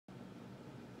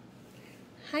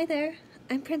Hi there,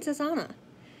 I'm Princess Anna,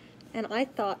 and I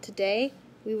thought today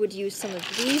we would use some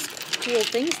of these cool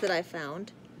things that I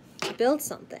found to build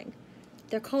something.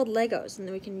 They're called Legos, and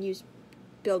then we can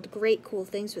build great cool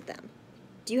things with them.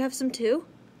 Do you have some too?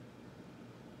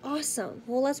 Awesome,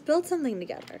 well let's build something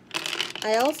together.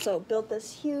 I also built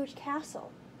this huge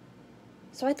castle.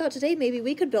 So I thought today maybe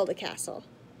we could build a castle.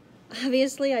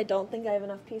 Obviously, I don't think I have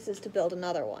enough pieces to build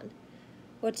another one.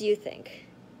 What do you think?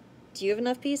 Do you have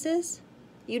enough pieces?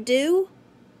 You do?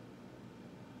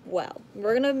 Well,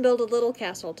 we're going to build a little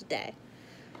castle today.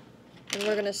 And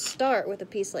we're going to start with a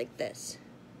piece like this.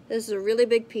 This is a really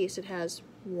big piece. It has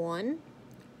 1,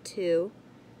 2,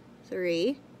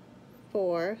 3,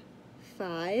 4,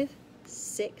 5,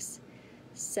 6,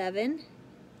 7,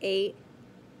 8,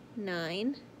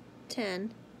 9,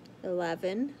 10,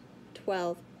 11,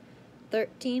 12,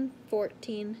 13,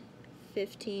 14,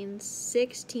 15,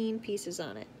 16 pieces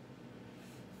on it.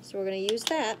 So we're going to use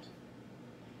that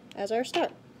as our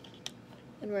start.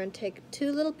 And we're going to take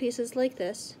 2 little pieces like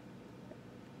this,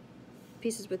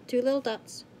 pieces with 2 little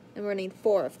dots, and we're going to need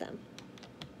 4 of them.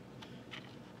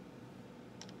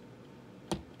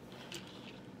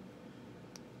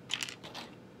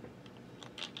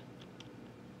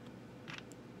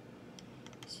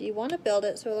 So you want to build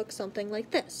it so it looks something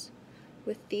like this,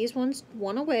 with these ones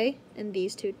 1 away and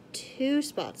these 2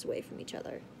 spots away from each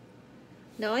other.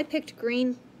 Now I picked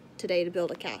green today to build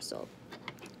a castle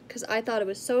because I thought it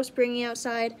was so springy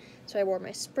outside, so I wore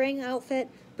my spring outfit,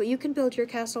 but you can build your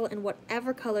castle in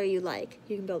whatever color you like.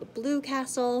 You can build a blue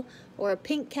castle or a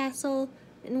pink castle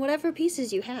in whatever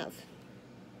pieces you have.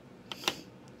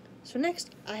 So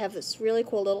next I have this really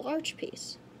cool little arch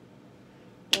piece.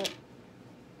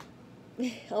 Well,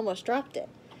 almost dropped it.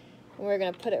 And we're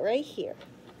going to put it right here.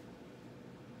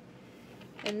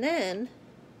 And then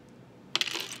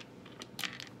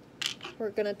we're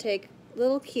going to take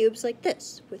little cubes like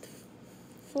this with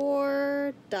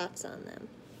 4 dots on them.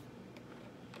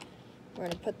 We're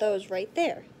going to put those right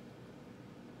there.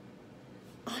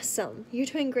 Awesome! You're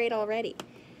doing great already.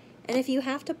 And if you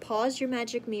have to pause your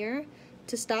magic mirror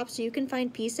to stop so you can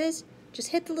find pieces, just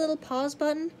hit the little pause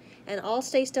button and I'll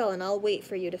stay still and I'll wait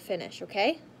for you to finish,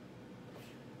 okay?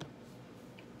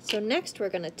 So next we're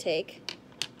going to take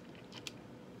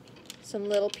some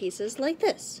little pieces like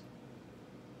this.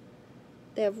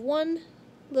 They have 1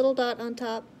 little dot on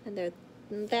top and they're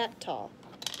that tall.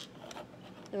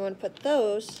 And we're going to put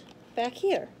those back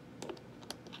here.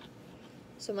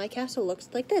 So my castle looks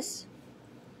like this.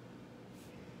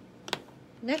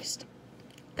 Next,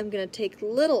 I'm going to take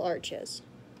little arches.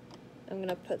 I'm going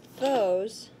to put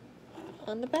those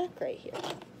on the back right here.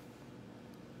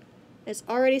 It's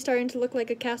already starting to look like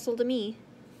a castle to me.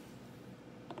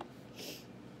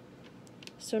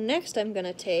 So next I'm going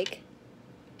to take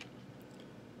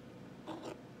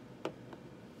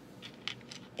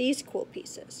these cool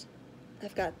pieces.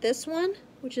 I've got this one,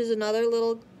 which is another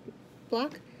little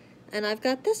block, and I've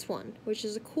got this one, which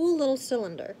is a cool little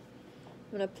cylinder.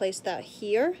 I'm going to place that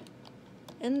here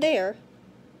and there.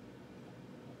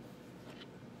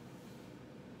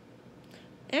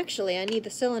 Actually, I need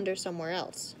the cylinder somewhere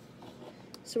else.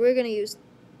 So we're going to use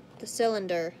the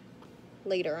cylinder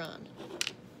later on.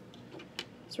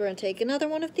 So we're going to take another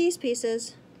one of these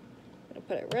pieces. I'm going to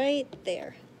put it right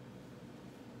there.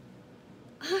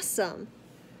 Awesome!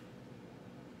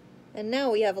 And now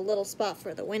we have a little spot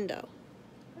for the window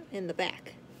in the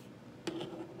back.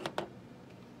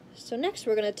 So next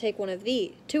we're going to take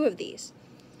 2 of these.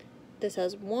 This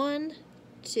has 1,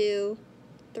 2,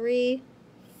 3,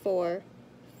 4,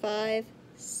 5,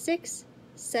 6,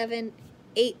 7,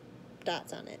 8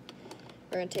 dots on it.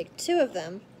 We're going to take 2 of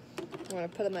them. We're going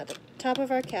to put them at the top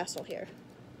of our castle here.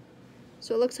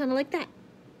 So it looks kind of like that.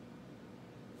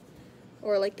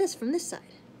 Or like this from this side.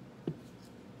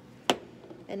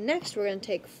 And next we're going to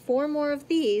take 4 more of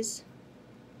these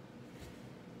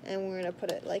and we're going to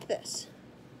put it like this.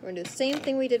 We're going to do the same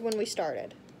thing we did when we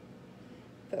started.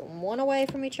 Put 1 away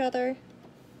from each other,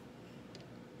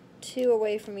 2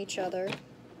 away from each other,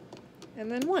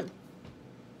 and then 1.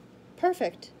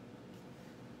 Perfect.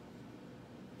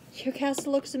 Your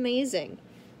castle looks amazing.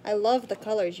 I love the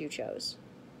colors you chose.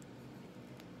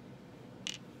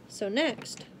 So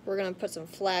next, we're going to put some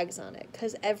flags on it,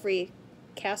 because every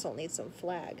castle needs some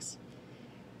flags.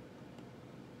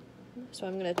 So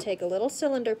I'm going to take a little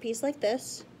cylinder piece like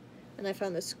this, and I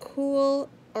found this cool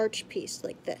arch piece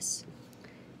like this.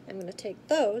 I'm going to take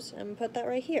those and put that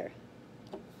right here.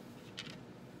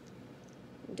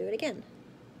 And do it again.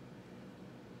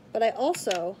 But I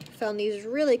also found these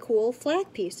really cool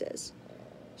flag pieces.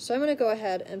 So I'm going to go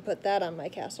ahead and put that on my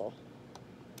castle.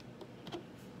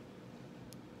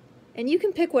 And you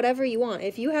can pick whatever you want.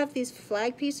 If you have these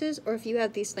flag pieces or if you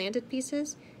have these slanted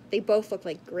pieces, they both look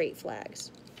like great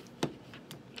flags.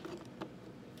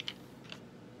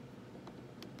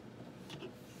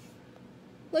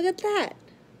 Look at that!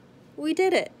 We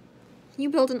did it! You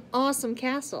built an awesome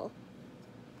castle.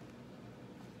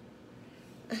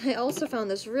 I also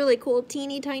found this really cool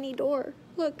teeny tiny door.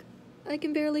 Look, I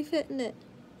can barely fit in it.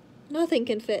 Nothing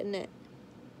can fit in it.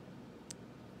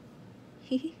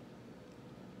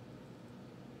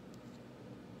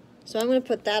 So I'm going to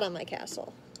put that on my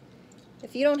castle.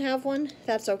 If you don't have one,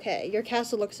 that's okay. Your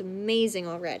castle looks amazing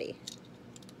already.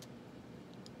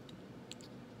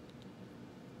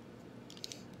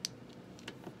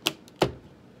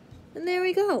 And there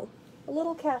we go. A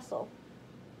little castle.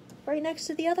 Right next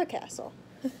to the other castle.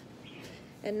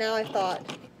 And now I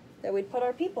thought that we'd put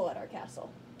our people at our castle.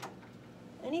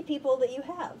 Any people that you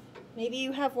have. Maybe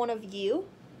you have one of you,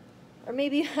 or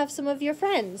maybe you have some of your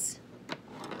friends.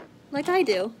 Like I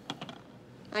do.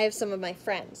 I have some of my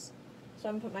friends. So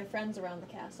I'm going to put my friends around the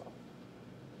castle.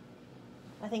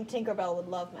 I think Tinkerbell would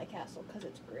love my castle because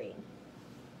it's green.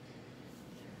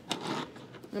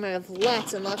 And I have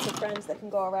lots and lots of friends that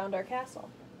can go around our castle.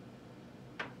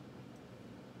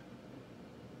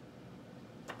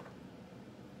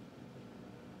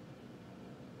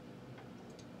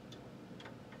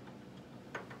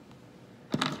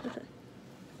 I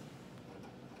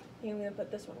think I'm going to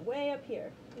put this one way up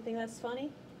here. You think that's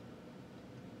funny?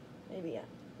 Maybe, yeah.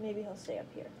 Maybe he'll stay up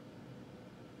here.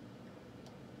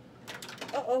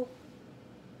 Uh-oh.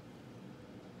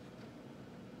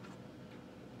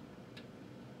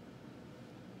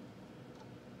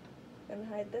 I'm going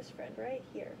to hide this friend right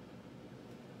here.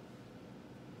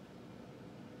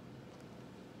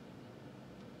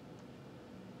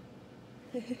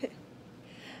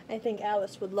 I think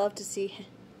Alice would love to see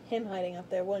him hiding up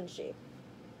there, wouldn't she?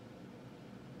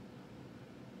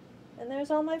 And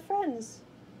there's all my friends,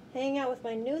 hanging out with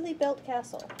my newly built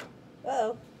castle.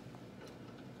 Uh-oh.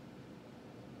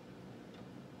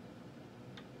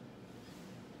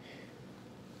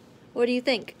 What do you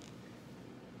think?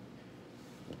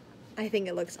 I think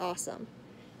it looks awesome.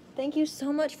 Thank you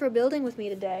so much for building with me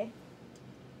today.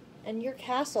 And your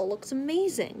castle looks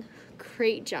amazing.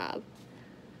 Great job.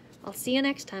 I'll see you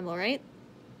next time, alright?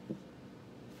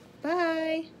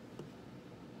 Bye!